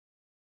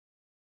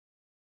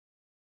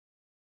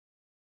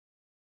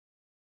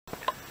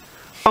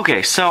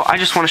Okay, so I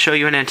just want to show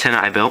you an antenna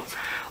I built.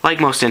 Like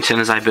most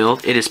antennas I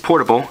build, it is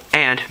portable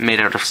and made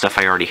out of stuff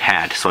I already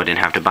had, so I didn't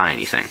have to buy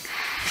anything.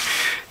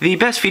 The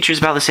best features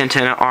about this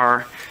antenna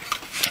are,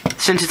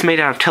 since it's made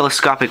out of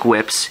telescopic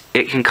whips,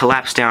 it can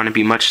collapse down and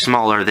be much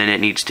smaller than it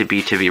needs to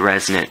be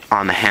resonant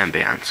on the ham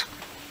bands.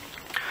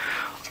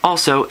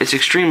 Also, it's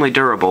extremely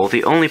durable.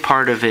 The only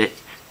part of it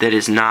that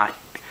is not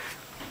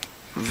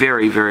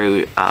very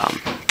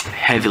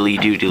heavily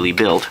duty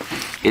built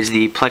is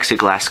the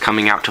plexiglass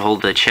coming out to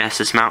hold the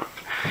chassis mount.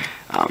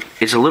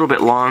 It's a little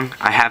bit long.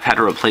 I have had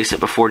to replace it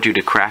before due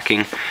to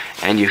cracking,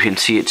 and you can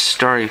see it's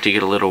starting to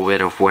get a little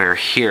bit of wear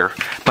here,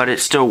 but it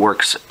still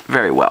works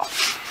very well.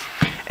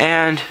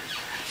 And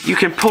you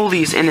can pull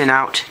these in and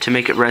out to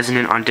make it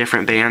resonant on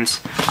different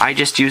bands. I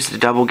just used the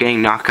double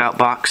gang knockout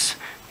box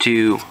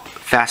to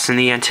fasten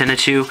the antenna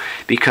to,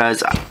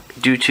 because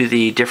due to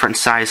the different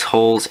size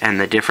holes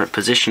and the different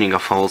positioning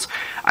of holes,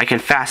 I can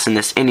fasten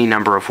this any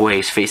number of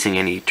ways facing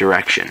any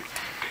direction.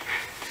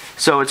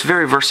 So it's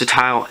very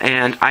versatile,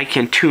 and I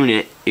can tune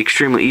it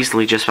extremely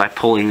easily just by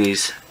pulling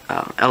these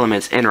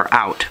elements in or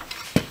out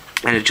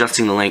and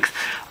adjusting the length.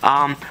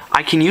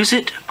 I can use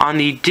it on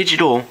the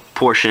digital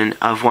portion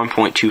of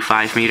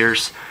 1.25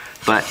 meters,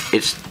 but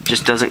it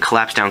just doesn't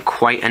collapse down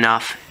quite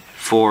enough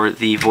for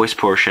the voice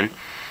portion.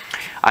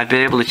 I've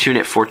been able to tune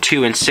it for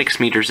 2 and 6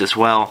 meters as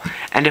well,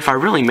 and if I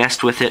really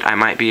messed with it, I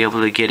might be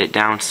able to get it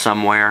down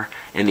somewhere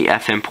in the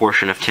FM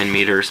portion of 10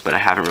 meters, but I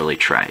haven't really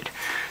tried.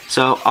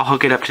 So I'll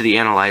hook it up to the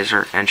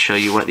analyzer and show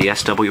you what the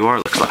SWR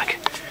looks like.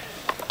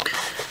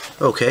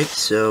 Okay,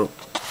 so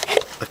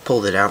I've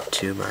pulled it out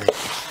to my...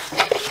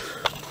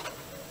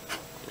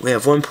 We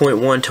have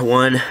 1.1 to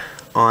 1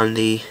 on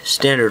the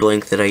standard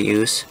length that I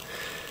use,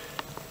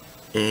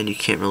 and you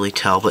can't really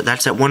tell, but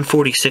that's at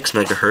 146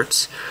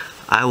 megahertz.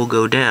 I will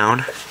go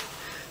down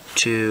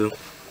to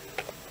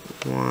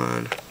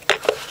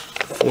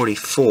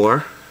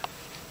 144.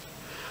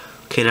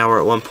 Okay, now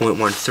we're at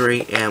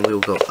 1.13, and we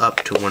will go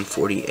up to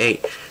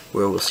 148,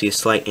 where we'll see a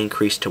slight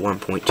increase to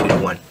 1.2 to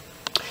 1.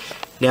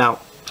 Now,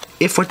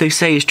 if what they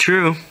say is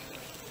true,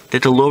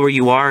 that the lower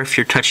you are, if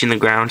you're touching the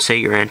ground, say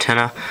your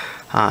antenna,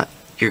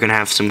 you're going to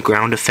have some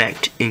ground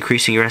effect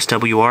increasing your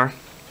SWR,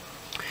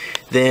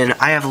 then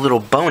I have a little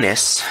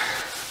bonus,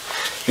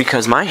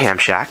 because my ham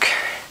shack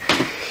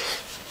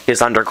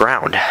is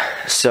underground.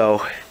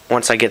 So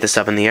once I get this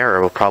up in the air,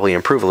 it will probably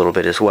improve a little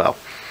bit as well.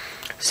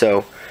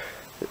 So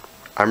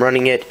I'm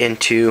running it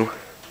into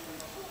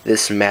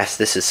this mess.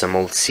 This is some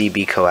old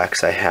CB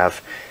coax I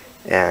have,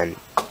 and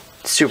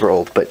super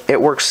old, but it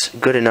works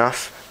good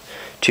enough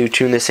to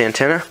tune this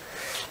antenna,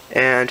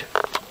 and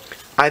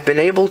I've been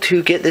able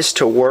to get this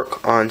to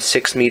work on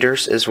 6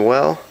 meters as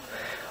well.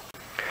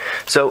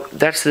 So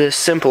that's the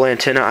simple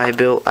antenna I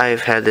built.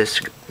 I've had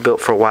this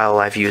built for a while.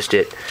 I've used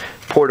it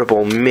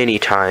portable many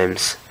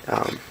times,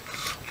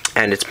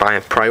 and it's my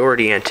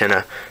priority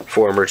antenna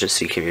for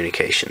emergency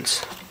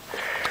communications.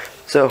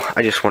 So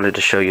I just wanted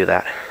to show you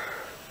that.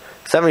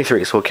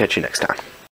 73s, we'll catch you next time.